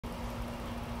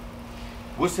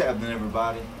What's happening,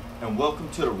 everybody? And welcome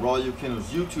to the Royal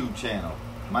Kennels YouTube channel.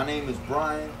 My name is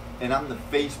Brian, and I'm the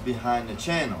face behind the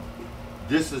channel.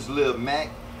 This is Lil Mac,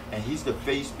 and he's the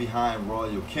face behind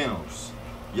Royal Kennels.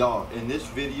 Y'all, in this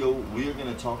video, we're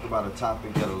going to talk about a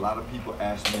topic that a lot of people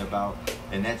ask me about,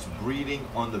 and that's breeding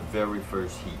on the very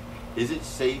first heat. Is it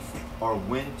safe or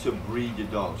when to breed your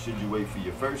dog? Should you wait for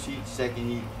your first heat, second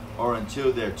heat, or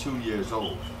until they're 2 years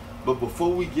old? But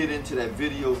before we get into that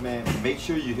video, man, make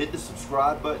sure you hit the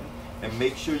subscribe button and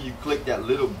make sure you click that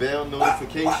little bell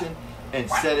notification and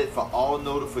set it for all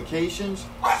notifications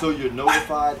so you're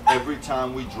notified every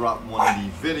time we drop one of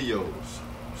these videos.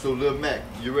 So Lil Mac,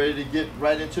 you ready to get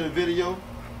right into the video?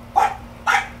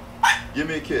 Give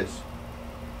me a kiss.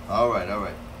 All right.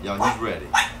 Y'all, he's ready.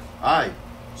 All right,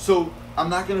 so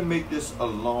I'm not gonna make this a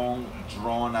long,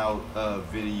 drawn out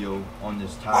video on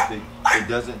this topic. It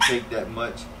doesn't take that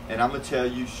much. And I'm gonna tell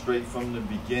you straight from the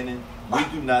beginning, we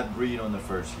do not breed on the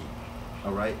first heat,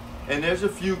 all right? And there's a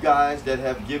few guys that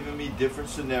have given me different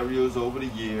scenarios over the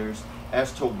years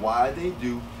as to why they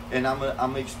do, and I'm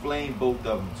gonna explain both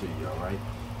of them to you, all right?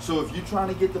 So if you're trying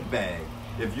to get the bag,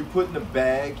 if you're putting the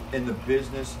bag in the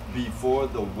business before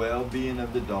the well-being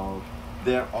of the dog,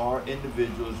 there are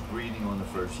individuals breeding on the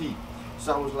first heat.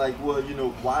 So I was like, well, you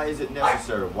know, why is it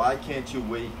necessary? Why can't you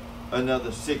wait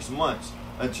another 6 months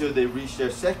until they reach their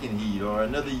second heat, or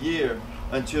another year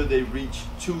until they reach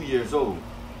 2 years old?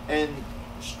 And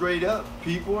straight up,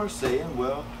 people are saying,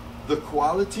 well, the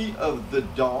quality of the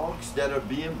dogs that are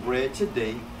being bred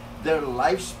today, their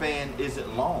lifespan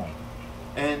isn't long.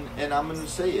 And I'm going to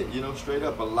say it, you know, straight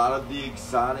up, a lot of the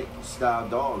exotic style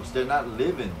dogs, they're not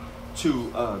living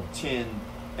to 10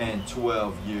 and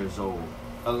 12 years old.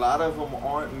 A lot of them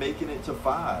aren't making it to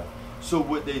 5. So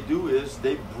what they do is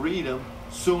they breed them.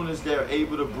 Soon as they're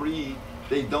able to breed,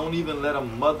 they don't even let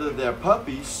them mother their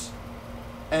puppies,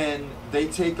 and they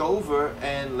take over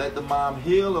and let the mom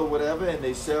heal or whatever, and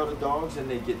they sell the dogs and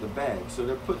they get the bag. So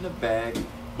they're putting the bag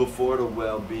before the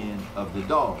well-being of the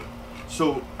dog.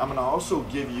 So I'm going to also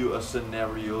give you a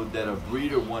scenario that a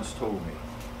breeder once told me.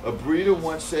 A breeder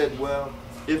once said, well,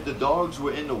 if the dogs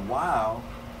were in the wild,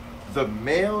 the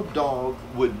male dog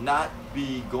would not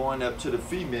be going up to the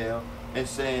female and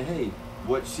saying, hey,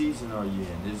 what season are you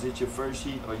in? Is it your first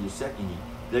heat or your second heat?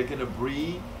 They're going to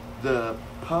breed. The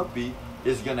puppy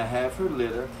is going to have her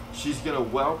litter. She's going to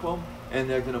whelp them, and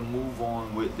they're going to move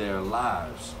on with their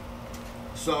lives.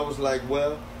 So I was like,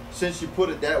 well, since you put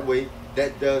it that way,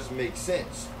 that does make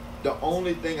sense. The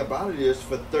only thing about it is,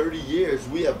 for 30 years,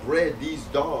 we have bred these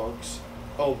dogs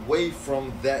away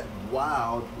from that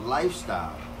wild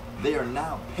lifestyle. They are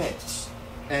now pets,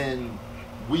 and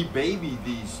we baby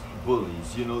these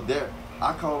bullies. You know,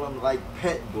 I call them like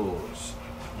pet bulls.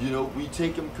 You know, we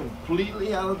take them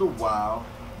completely out of the wild,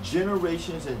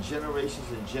 generations and generations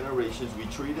and generations. We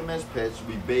treat them as pets.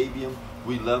 We baby them.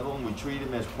 We love them. We treat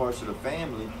them as parts of the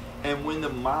family. And when the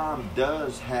mom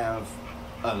does have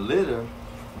a litter,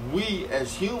 we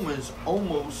as humans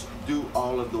almost do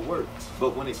all of the work.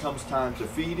 But when it comes time to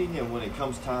feeding, and when it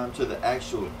comes time to the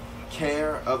actual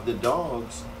care of the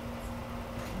dogs,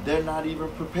 they're not even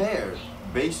prepared,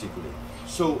 basically.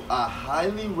 So I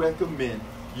highly recommend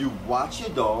you watch your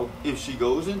dog. If she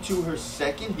goes into her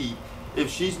second heat, if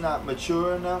she's not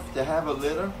mature enough to have a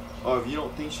litter, or if you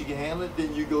don't think she can handle it,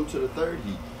 then you go to the third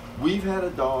heat. We've had a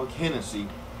dog, Hennessy.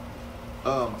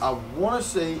 I want to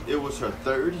say it was her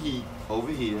third heat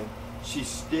over here. She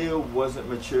still wasn't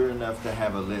mature enough to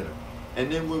have a litter.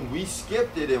 And then when we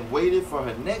skipped it and waited for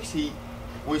her next heat,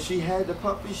 when she had the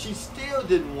puppy, she still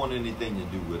didn't want anything to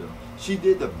do with him. She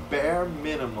did the bare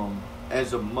minimum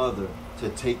as a mother to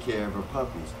take care of her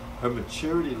puppies. Her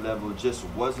maturity level just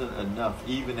wasn't enough,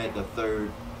 even at the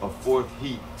third or fourth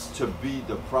heat, to be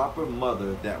the proper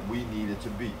mother that we needed to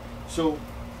be. So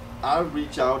I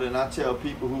reach out and I tell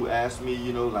people who ask me,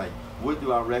 you know, like, what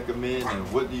do I recommend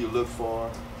and what do you look for,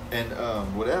 and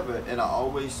whatever. And I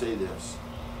always say this: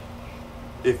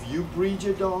 if you breed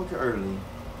your dog early,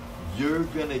 you're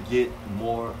gonna get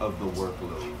more of the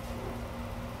workload.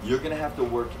 You're gonna have to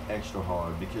work extra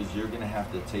hard because you're gonna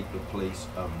have to take the place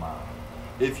of mom.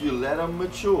 If you let them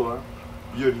mature,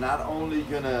 you're not only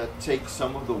gonna take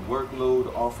some of the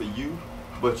workload off of you,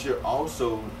 but you're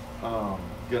also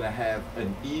gonna have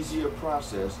an easier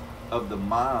process of the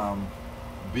mom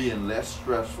being less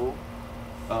stressful,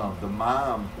 the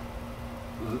mom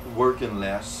working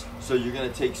less, so you're gonna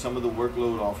take some of the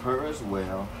workload off her as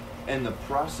well, and the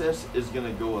process is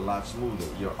gonna go a lot smoother.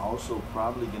 You're also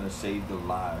probably gonna save the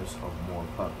lives of more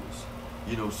puppies.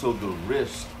 You know, so the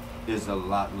risk is a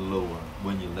lot lower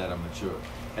when you let them mature.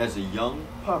 As a young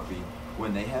puppy,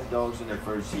 when they have dogs in their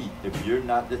first heat, if you're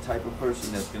not the type of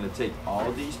person that's going to take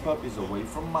all these puppies away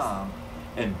from mom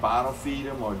and bottle feed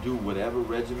them or do whatever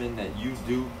regimen that you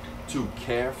do to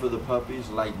care for the puppies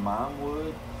like mom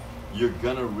would, you're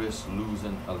going to risk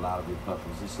losing a lot of your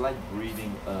puppies. It's like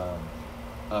breeding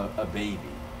a baby.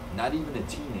 Not even a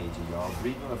teenager, y'all.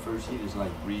 Breeding on the first heat is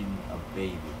like breeding a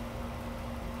baby.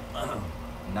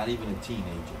 Not even a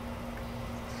teenager.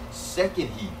 Second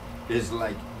heat is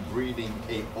like breeding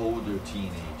a older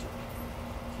teenager.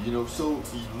 You know, so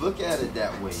you look at it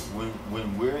that way.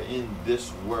 When we're in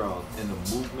this world, in the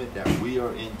movement that we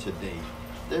are in today,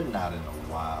 they're not in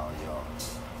a while, y'all.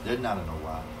 They're not in a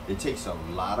while. It takes a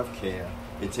lot of care.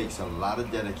 It takes a lot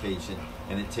of dedication,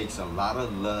 and it takes a lot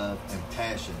of love and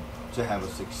passion to have a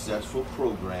successful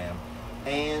program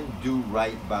and do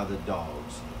right by the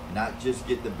dogs. Not just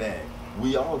get the bag.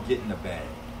 We all get in the bag.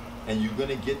 And you're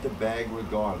gonna get the bag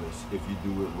regardless if you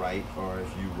do it right or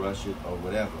if you rush it or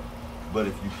whatever. But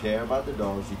if you care about the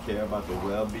dogs, you care about the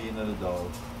well-being of the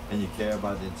dogs, and you care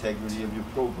about the integrity of your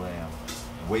program,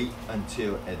 wait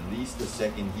until at least the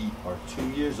second heat or 2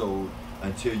 years old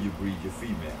until you breed your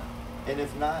female. And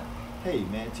if not, hey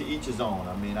man, to each his own.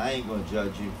 I mean, I ain't gonna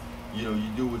judge you. You know, you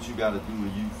do what you gotta do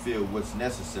and you feel what's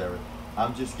necessary.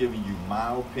 I'm just giving you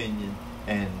my opinion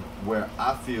and where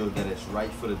I feel that it's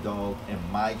right for the dog and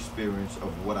my experience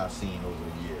of what I've seen over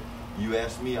the years. You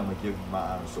ask me, I'm gonna give you my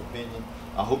honest opinion.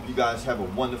 I hope you guys have a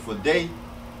wonderful day,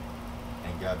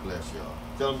 and God bless y'all.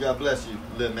 Tell them God bless you,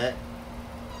 Lil Mac.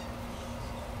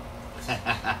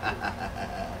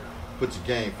 Put your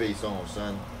game face on,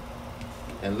 son.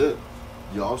 And look,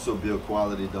 you also build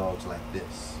quality dogs like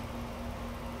this.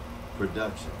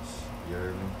 Productions, you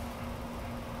heard me?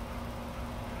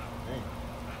 Hey,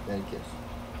 daddy kiss.